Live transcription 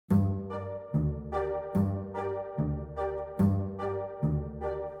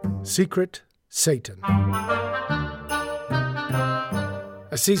Secret Satan.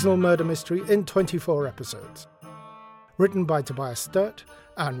 A seasonal murder mystery in 24 episodes. Written by Tobias Sturt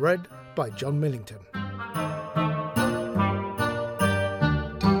and read by John Millington.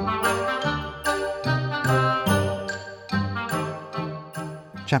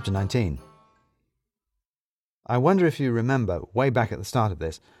 Chapter 19. I wonder if you remember, way back at the start of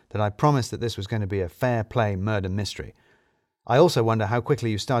this, that I promised that this was going to be a fair play murder mystery. I also wonder how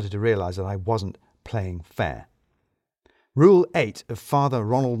quickly you started to realise that I wasn't playing fair. Rule 8 of Father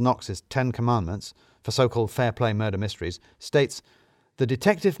Ronald Knox's 10 Commandments for so-called fair play murder mysteries states, "The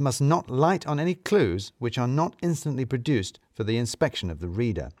detective must not light on any clues which are not instantly produced for the inspection of the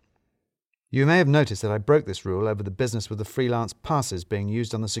reader." You may have noticed that I broke this rule over the business with the freelance passes being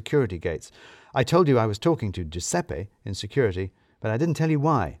used on the security gates. I told you I was talking to Giuseppe in security, but I didn't tell you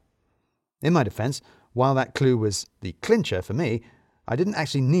why. In my defence, while that clue was the clincher for me, I didn't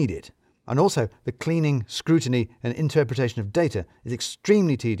actually need it. And also, the cleaning, scrutiny and interpretation of data is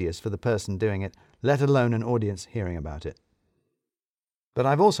extremely tedious for the person doing it, let alone an audience hearing about it. But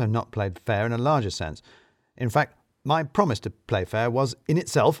I've also not played fair in a larger sense. In fact, my promise to play fair was, in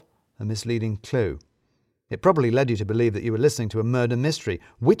itself, a misleading clue. It probably led you to believe that you were listening to a murder mystery,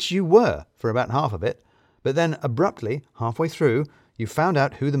 which you were for about half of it, but then abruptly, halfway through, you found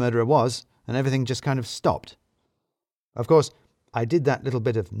out who the murderer was, and everything just kind of stopped. Of course, I did that little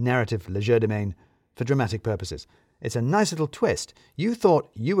bit of narrative legerdemain for dramatic purposes. It's a nice little twist. You thought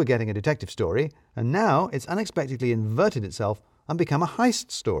you were getting a detective story, and now it's unexpectedly inverted itself and become a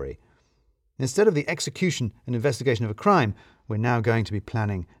heist story. Instead of the execution and investigation of a crime, we're now going to be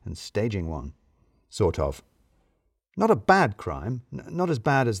planning and staging one. Sort of. Not a bad crime, not as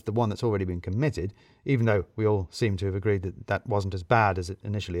bad as the one that's already been committed, even though we all seem to have agreed that that wasn't as bad as it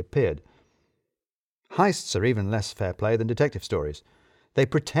initially appeared. Heists are even less fair play than detective stories. They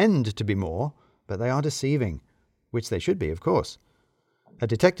pretend to be more, but they are deceiving, which they should be, of course. A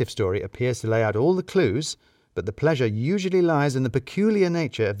detective story appears to lay out all the clues, but the pleasure usually lies in the peculiar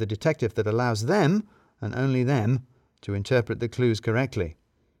nature of the detective that allows them, and only them, to interpret the clues correctly.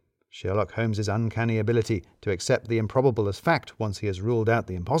 Sherlock Holmes's uncanny ability to accept the improbable as fact once he has ruled out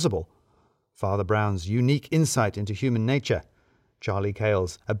the impossible. Father Brown's unique insight into human nature. Charlie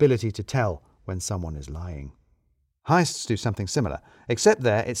Cale's ability to tell when someone is lying. Heists do something similar, except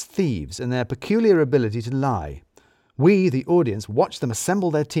there it's thieves and their peculiar ability to lie. We, the audience, watch them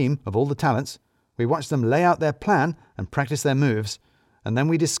assemble their team of all the talents, we watch them lay out their plan and practice their moves, and then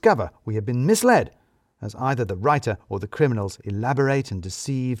we discover we have been misled, as either the writer or the criminals elaborate and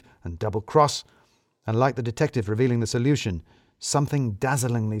deceive and double-cross, and like the detective revealing the solution, something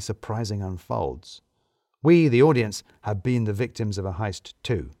dazzlingly surprising unfolds. We, the audience, have been the victims of a heist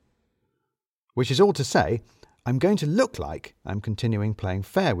too. Which is all to say, I'm going to look like I'm continuing playing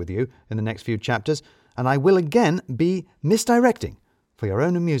fair with you in the next few chapters, and I will again be misdirecting for your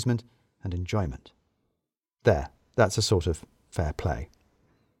own amusement and enjoyment. There, that's a sort of fair play.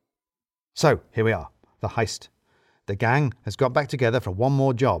 So, here we are, the heist. The gang has got back together for one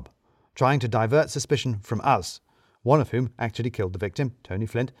more job, trying to divert suspicion from us, one of whom actually killed the victim, Tony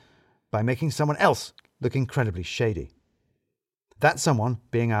Flint, by making someone else look incredibly shady. That someone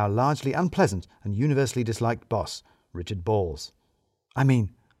being our largely unpleasant and universally disliked boss, Richard Balls. I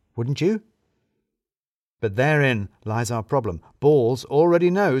mean, wouldn't you? But therein lies our problem. Balls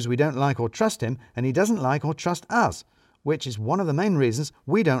already knows we don't like or trust him, and he doesn't like or trust us, which is one of the main reasons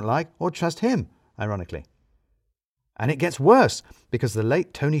we don't like or trust him, ironically. And it gets worse, because the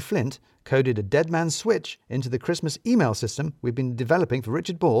late Tony Flint coded a dead man's switch into the Christmas email system we've been developing for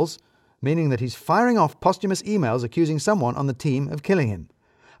Richard Balls, meaning that he's firing off posthumous emails accusing someone on the team of killing him.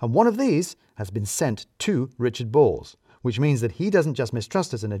 And one of these has been sent to Richard Balls, which means that he doesn't just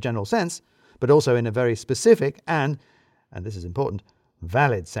mistrust us in a general sense, but also in a very specific and this is important,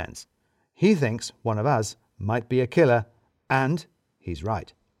 valid sense. He thinks one of us might be a killer, and he's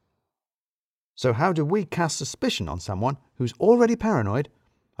right. So how do we cast suspicion on someone who's already paranoid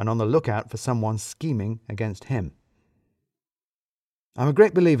and on the lookout for someone scheming against him? I'm a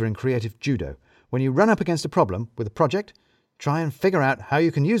great believer in creative judo. When you run up against a problem with a project, try and figure out how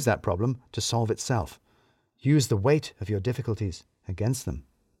you can use that problem to solve itself. Use the weight of your difficulties against them.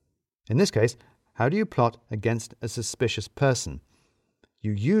 In this case, how do you plot against a suspicious person?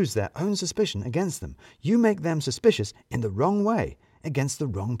 You use their own suspicion against them. You make them suspicious in the wrong way, against the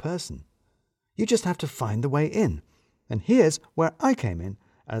wrong person. You just have to find the way in. And here's where I came in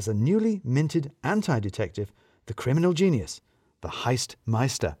as a newly minted anti-detective, the criminal genius, the heist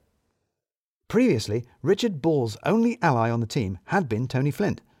meister. Previously, Richard Ball's only ally on the team had been Tony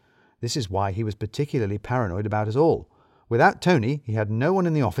Flint. This is why he was particularly paranoid about us all. Without Tony, he had no one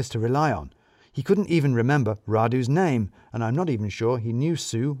in the office to rely on. He couldn't even remember Radu's name, and I'm not even sure he knew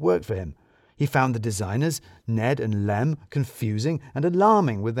Sue worked for him. He found the designers, Ned and Lem, confusing and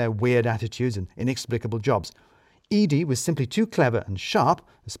alarming with their weird attitudes and inexplicable jobs. Edie was simply too clever and sharp,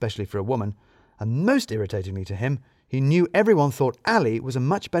 especially for a woman, and most irritatingly to him, he knew everyone thought Ali was a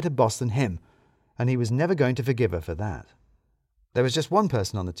much better boss than him, and he was never going to forgive her for that. There was just one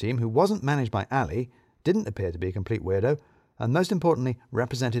person on the team who wasn't managed by Ali, didn't appear to be a complete weirdo, and most importantly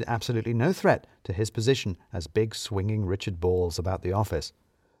represented absolutely no threat to his position as big swinging Richard Balls about the office.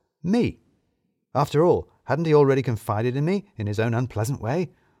 Me. After all, hadn't he already confided in me in his own unpleasant way?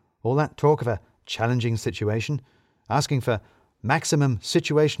 All that talk of a challenging situation, asking for maximum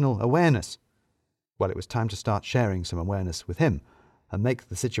situational awareness. Well, it was time to start sharing some awareness with him and make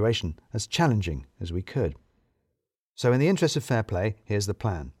the situation as challenging as we could. So in the interest of fair play, here's the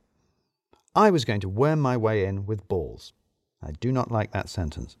plan. I was going to worm my way in with Balls. I do not like that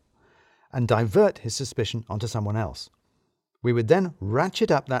sentence. And divert his suspicion onto someone else. We would then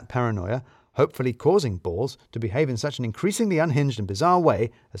ratchet up that paranoia, hopefully causing Balls to behave in such an increasingly unhinged and bizarre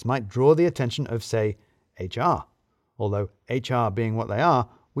way as might draw the attention of, say, HR. Although HR being what they are,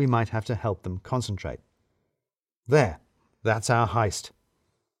 we might have to help them concentrate. There, that's our heist.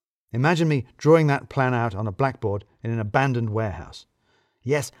 Imagine me drawing that plan out on a blackboard in an abandoned warehouse.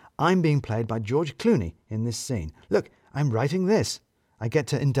 Yes, I'm being played by George Clooney in this scene. Look, I'm writing this. I get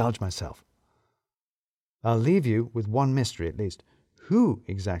to indulge myself. I'll leave you with one mystery at least. Who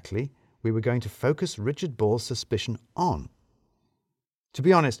exactly we were going to focus Richard Ball's suspicion on? To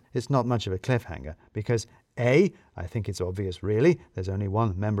be honest, it's not much of a cliffhanger, because A, I think it's obvious really, there's only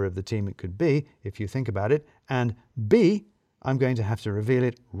one member of the team it could be, if you think about it, and B, I'm going to have to reveal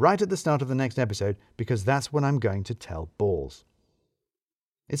it right at the start of the next episode, because that's when I'm going to tell Balls.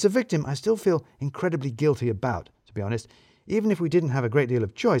 It's a victim I still feel incredibly guilty about, to be honest, even if we didn't have a great deal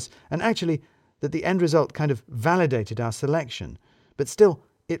of choice, and actually that the end result kind of validated our selection. But still,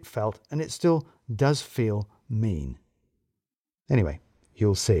 it felt, and it still does feel, mean. Anyway,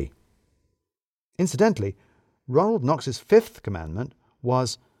 you'll see. Incidentally, Ronald Knox's fifth commandment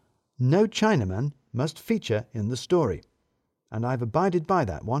was, no Chinaman must feature in the story. And I've abided by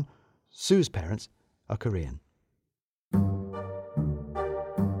that one. Sue's parents are Korean.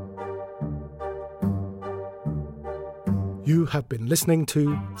 You have been listening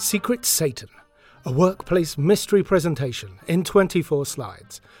to Secret Satan, a workplace mystery presentation in 24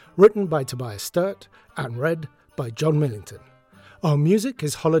 slides, written by Tobias Sturt and read by John Millington. Our music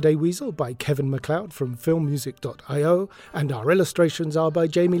is Holiday Weasel by Kevin MacLeod from filmmusic.io, and our illustrations are by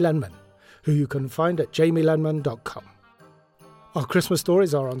Jamie Lenman, who you can find at jamielenman.com. Our Christmas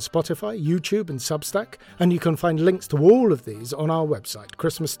stories are on Spotify, YouTube and Substack, and you can find links to all of these on our website,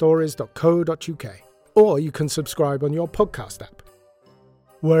 christmasstories.co.uk, or you can subscribe on your podcast app.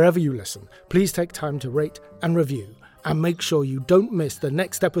 Wherever you listen, please take time to rate and review, and make sure you don't miss the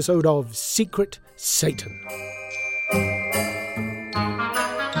next episode of Secret Satan.